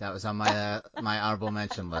 That was on my my honorable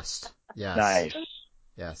mention list. Yes. Nice.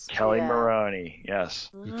 Yes. Kelly Yeah. Maroney.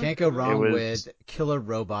 Yes. You can't go wrong with killer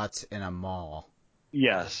robots in a mall.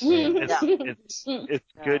 Yes. Yeah. It's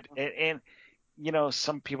good. And you know,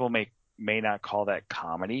 some people may not call that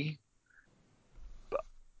comedy. But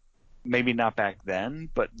maybe not back then,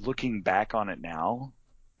 but looking back on it now,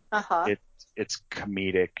 it's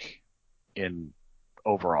comedic in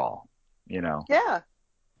overall, you know. Yeah.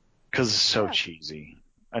 Because it's so cheesy.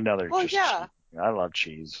 Cheese. I love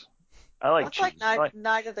cheese. I like That's cheese. like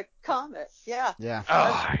Night of the Comet. Yeah. Yeah. Oh,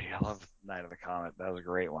 I love Night of the Comet. That was a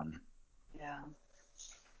great one. Yeah.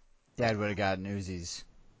 Dad would have gotten Uzis.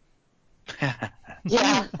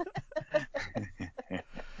 Yeah.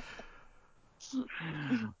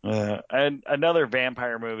 And another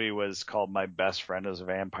vampire movie was called My Best Friend is a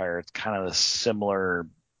Vampire. It's kind of a similar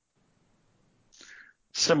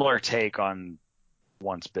take on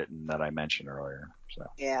Once Bitten that I mentioned earlier. So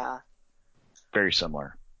Yeah. very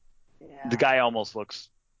similar. Yeah. The guy almost looks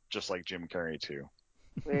just like Jim Carrey too.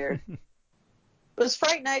 Weird. Was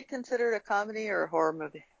Fright Night considered a comedy or a horror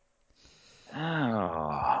movie?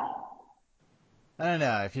 Oh. I don't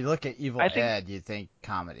know. If you look at Evil Ed, you'd think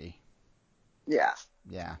comedy. Yeah.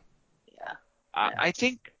 Yeah. Yeah. I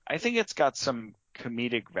think it's got some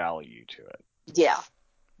comedic value to it. Yeah.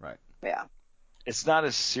 Right. Yeah. It's not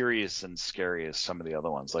as serious and scary as some of the other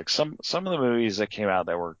ones. Like some of the movies that came out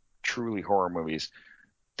that were truly horror movies,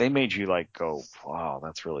 they made you like go, wow,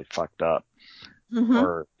 that's really fucked up.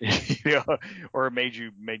 Or or it made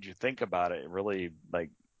you think about it. Really, like,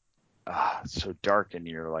 it's so dark and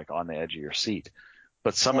you're like on the edge of your seat.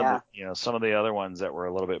 But some of the other ones that were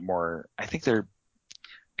a little bit more, I guess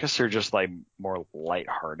they're just like more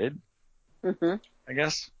lighthearted. I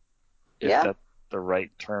guess. If that's the right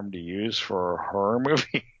term to use for a horror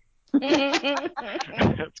movie.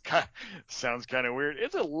 Sounds kind of weird.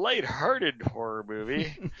 It's a lighthearted horror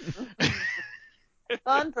movie.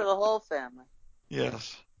 Fun for the whole family.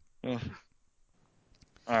 Yes. All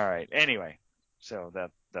right. Anyway, so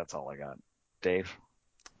that's all I got. Dave?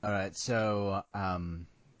 All right. So I'm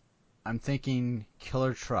thinking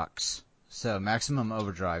Killer Trucks. So Maximum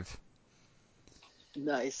Overdrive.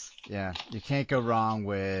 Nice. Yeah, you can't go wrong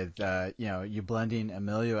with you blending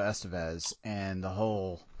Emilio Estevez and the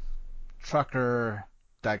whole trucker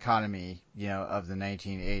dichotomy, of the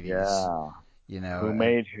 1980s. Yeah. Who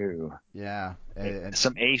made who? Yeah.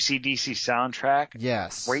 Some AC/DC soundtrack.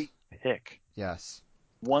 Yes. Great pick. Yes.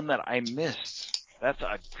 One that I missed. That's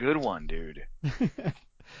a good one, dude.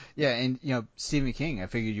 Yeah, and Stephen King. I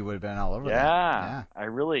figured you would have been all over that. Yeah. I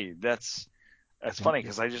really. That's funny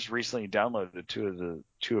because I just recently downloaded two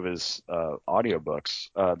of his audiobooks,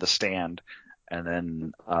 The Stand, and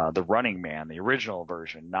then The Running Man, the original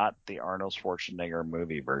version, not the Arnold Schwarzenegger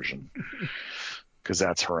movie version, because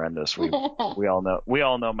that's horrendous. We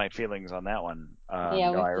all know my feelings on that one.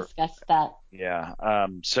 We've discussed that. Yeah.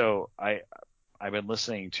 So I've been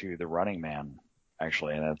listening to The Running Man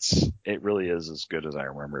actually, and it really is as good as I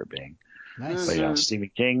remember it being. Nice. But yeah,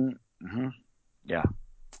 Stephen King. Yeah.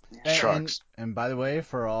 Trucks. And by the way,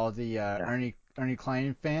 for all the Ernie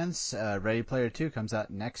Klein fans, Ready Player 2 comes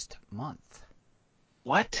out next month.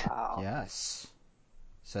 What? Wow. Yes.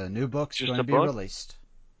 So new book's Just going a to be book? released.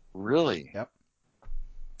 Really? Yep.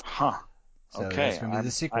 Huh. So Okay. that's going to be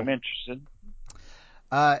the sequel. I'm interested.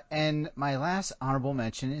 And my last honorable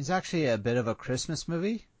mention is actually a bit of a Christmas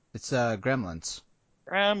movie. It's Gremlins.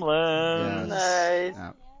 Gremlins. Nice.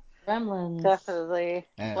 Yeah. Gremlins. Definitely.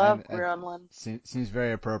 Love Gremlins. Seems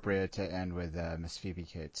very appropriate to end with Miss Phoebe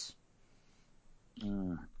Cates.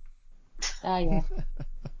 Mm. Oh, yeah.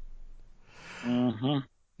 Mm-hmm.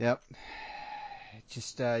 Yep.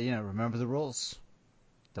 Just, remember the rules.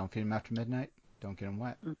 Don't feed them after midnight. Don't get them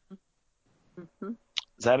wet. Mm-hmm.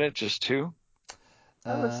 Is that it? Just 2?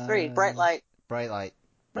 That was 3. Bright Light. Bright light.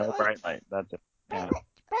 No, bright light. That's it. Yeah.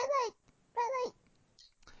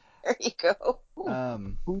 There you go.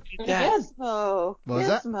 Who did Pretty that? good. Gizmo. What was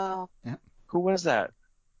that? Gizmo. Who was that?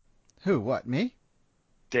 Who? What? Me?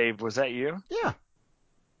 Dave, was that you? Yeah.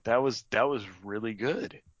 That was really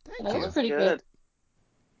good. Thank That you. was pretty Good.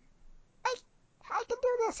 I can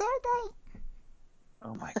do this all day.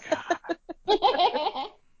 Oh my god.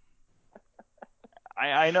 good.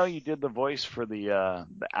 I know you did the voice for the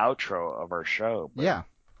outro of our show, but Yeah.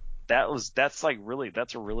 that's a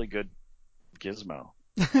really good gizmo.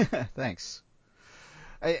 Thanks.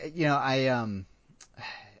 I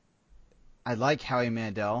like Howie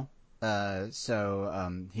Mandel.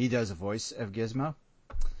 So he does a voice of Gizmo.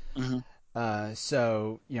 Mm-hmm.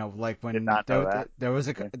 So like when Did not know that. there was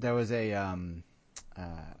Okay.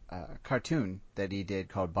 a cartoon that he did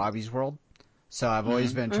called Bobby's World. So I've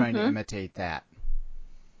always been trying to imitate that.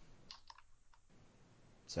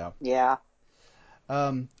 So Yeah.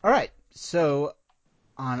 all right. So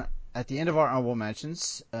at the end of our honorable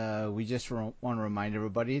mentions, we just want to remind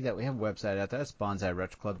everybody that we have a website out there. It's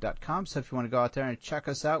bonsairetroclub.com. So if you want to go out there and check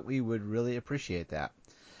us out, we would really appreciate that.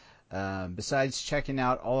 Besides checking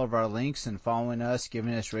out all of our links and following us,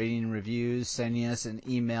 giving us rating and reviews, sending us an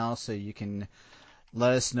email so you can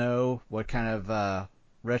let us know what kind of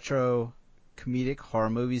retro comedic horror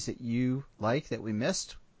movies that you like that we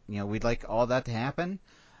missed. We'd like all that to happen.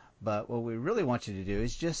 But what we really want you to do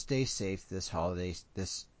is just stay safe this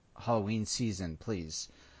Halloween season, please.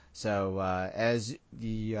 So as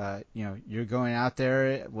you're going out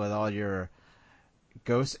there with all your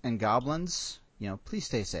ghosts and goblins, please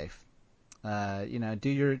stay safe.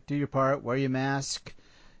 Do your part. Wear your mask.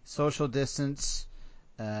 Social distance.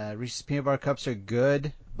 Reese's peanut butter cups are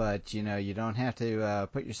good, but you don't have to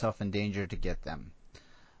put yourself in danger to get them.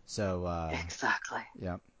 So Exactly.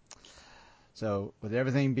 yeah. So with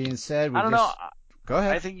everything being said, I don't know. Go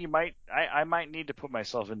ahead. I think I might need to put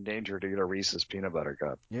myself in danger to get a Reese's peanut butter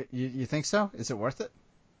cup. You think so? Is it worth it?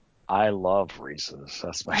 I love Reese's.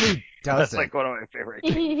 That's Who doesn't? like one of my favorite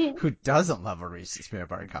things. Who doesn't love a Reese's peanut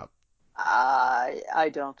butter cup?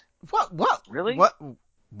 I don't. What? Really? What?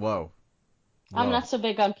 Whoa. I'm not so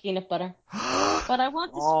big on peanut butter, but I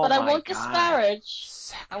won't. Oh But I my won't God. disparage.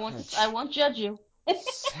 Sacrilege. I won't judge you.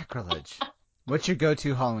 Sacrilege. What's your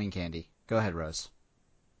go-to Halloween candy? Go ahead, Rose.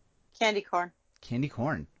 Candy corn. Candy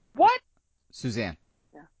corn. What? Suzanne.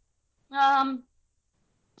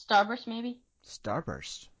 Starburst maybe.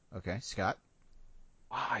 Starburst. Okay, Scott.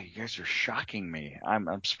 Wow, you guys are shocking me. I'm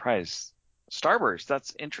surprised. Starburst.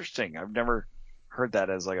 That's interesting. I've never heard that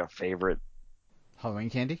as like a favorite. Halloween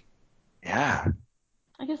candy. Yeah.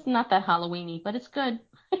 I guess not that Halloweeny, but it's good.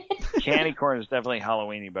 Candy corn is definitely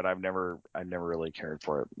Halloweeny, but I've never really cared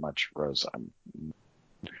for it much, Rose.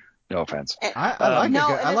 No offense.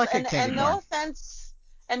 I like a candy corn.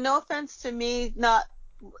 No offense to me, not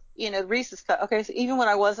Reese's cup. Okay, so even when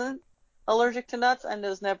I wasn't allergic to nuts, I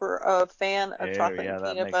was never a fan of chocolate and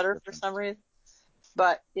peanut butter for some reason.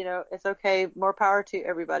 But it's okay. More power to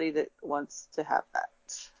everybody that wants to have that.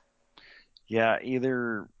 Yeah,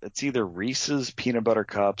 it's either Reese's peanut butter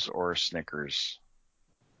cups or Snickers.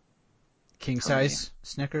 King size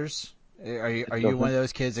Snickers. Are you one of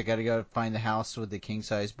those kids that got to go find the house with the king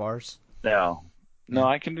size bars? No, Yeah.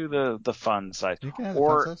 I can do the fun size, You can have the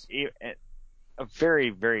or fun size? a very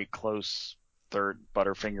very close third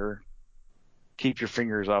Butterfinger. Keep your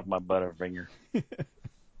fingers off my Butterfinger.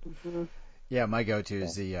 Yeah, my go-to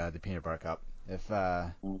is the peanut butter cup. If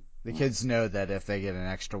the kids know that if they get an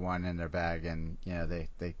extra one in their bag, and they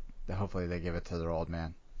hopefully they give it to their old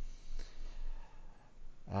man.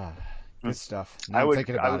 Good stuff. Now I'm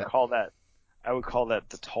thinking about it. I would call that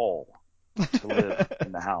the toll to live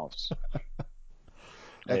in the house.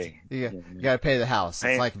 You got to pay the house.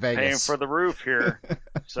 It's like Vegas. Paying for the roof here.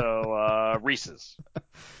 So Reese's.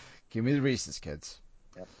 Give me the Reese's, kids.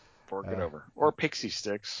 Yep. Fork it over. Or Pixie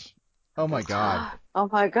Sticks. Oh my God. Oh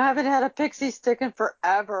my God, I haven't had a pixie stick in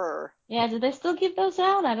forever. Yeah, do they still give those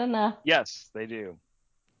out? I don't know. Yes, they do.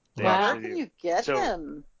 They Wow. Where actually can do. you get So-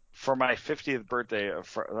 them? For my 50th birthday,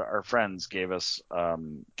 our friends gave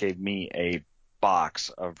me a box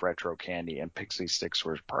of retro candy, and Pixie Sticks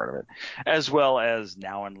was part of it, as well as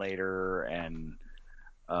Now and Later and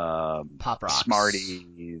Pop Rocks.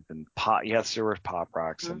 Smarties and Pop. Yes, there were Pop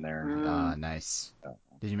Rocks in there. Mhm. Nice.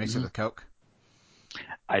 Did you mix it with Coke?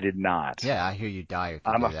 I did not. Yeah, I hear you die if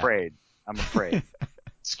you I'm do afraid. I'm afraid.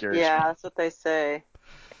 Scares me. Yeah, that's what they say.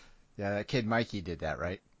 that. Yeah, that kid Mikey did that,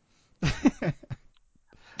 right?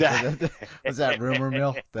 That- Was that rumor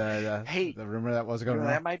mill? The Hey, rumor that was going You know,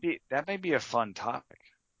 around? that might be a fun topic.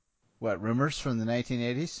 What, rumors from the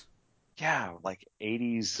 1980s? Yeah, like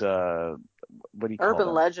 80s. What do you call Urban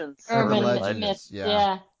them? legends. Urban Urban legends, myths.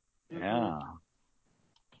 yeah. Yeah,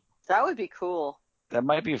 That would be cool. that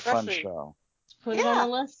might be a fun Especially- show. Put it on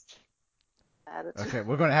the list. Add it to Okay,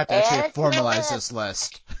 we're going to have to Add actually it to the formalize list. this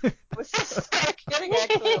list. Let's just start getting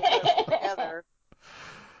actually a list together.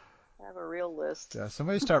 Have a real list. Yeah,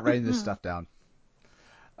 somebody start writing this stuff down.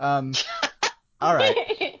 All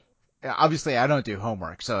right. Yeah, obviously, I don't do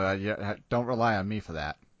homework, so don't rely on me for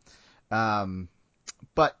that.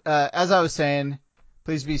 But as I was saying,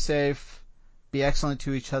 please be safe, be excellent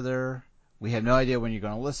to each other. We have no idea when you're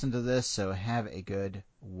going to listen to this, so have a good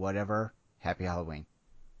whatever. Happy Halloween.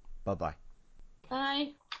 Bye-bye. Bye.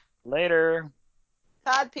 Later.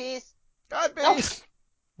 Cod piece. God peace.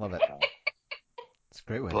 Love it. It's a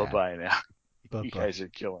great way. Bye bye now. Bye-bye. You guys are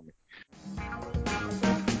killing me.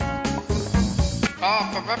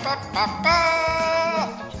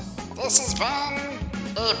 This has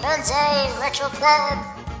been a Bonsai Retro Club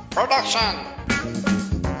production.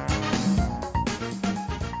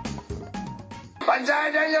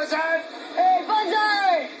 Banzai, Danielson! Hey,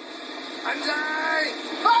 Banzai! Banzai!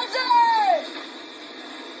 Banzai!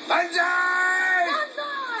 Banzai!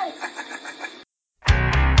 Banzai!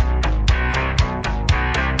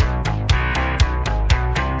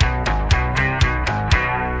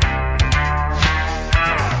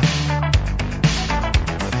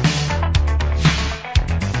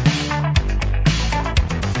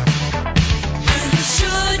 You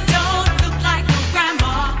sure don't look like your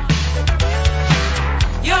grandma.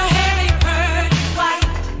 Your hair ain't pretty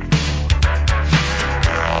white.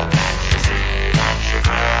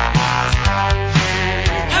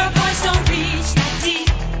 Her voice don't reach that deep.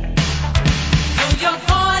 No, your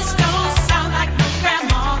voice don't sound like no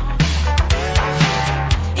grandma.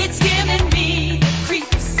 It's giving me the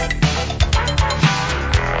creeps.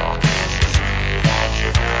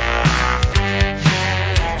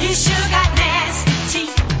 You sure got nasty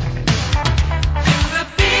teeth. You're a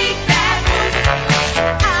big bad wolf.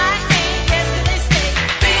 I ain't yesterday's steak.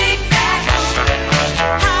 Big bad wolf.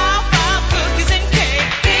 How about cookies and cake?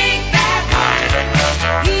 Big bad wolf.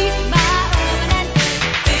 He's my oven and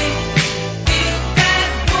big bad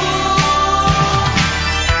wolf.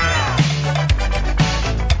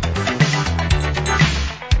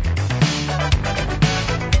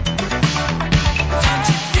 Don't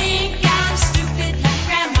you think I'm stupid like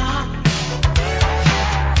grandma?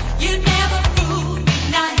 You never fool me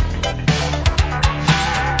none.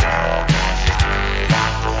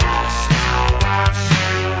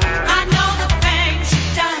 I know the things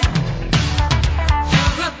you've done.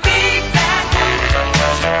 You're a big bad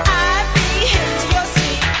wolf. I'd be hip to your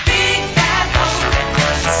scene. Big bad wolf.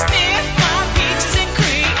 Sniff my peaches and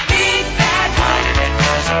cream. Big bad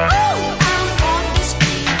wolf. Ooh, I'm gonna be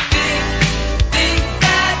scream. Big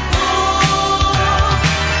bad wolf.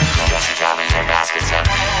 She tell me her basket's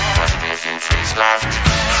empty. Must be a few trees left.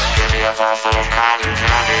 Give me a bowl full of cotton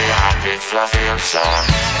candy. I'm big, fluffy, and soft.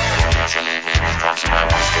 Girl, don't you leave me with crumbs in my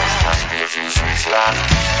whiskers. Must be a few sweets left.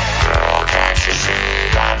 Girl, can't you see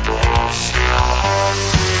that the wolf's still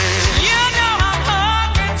hungry?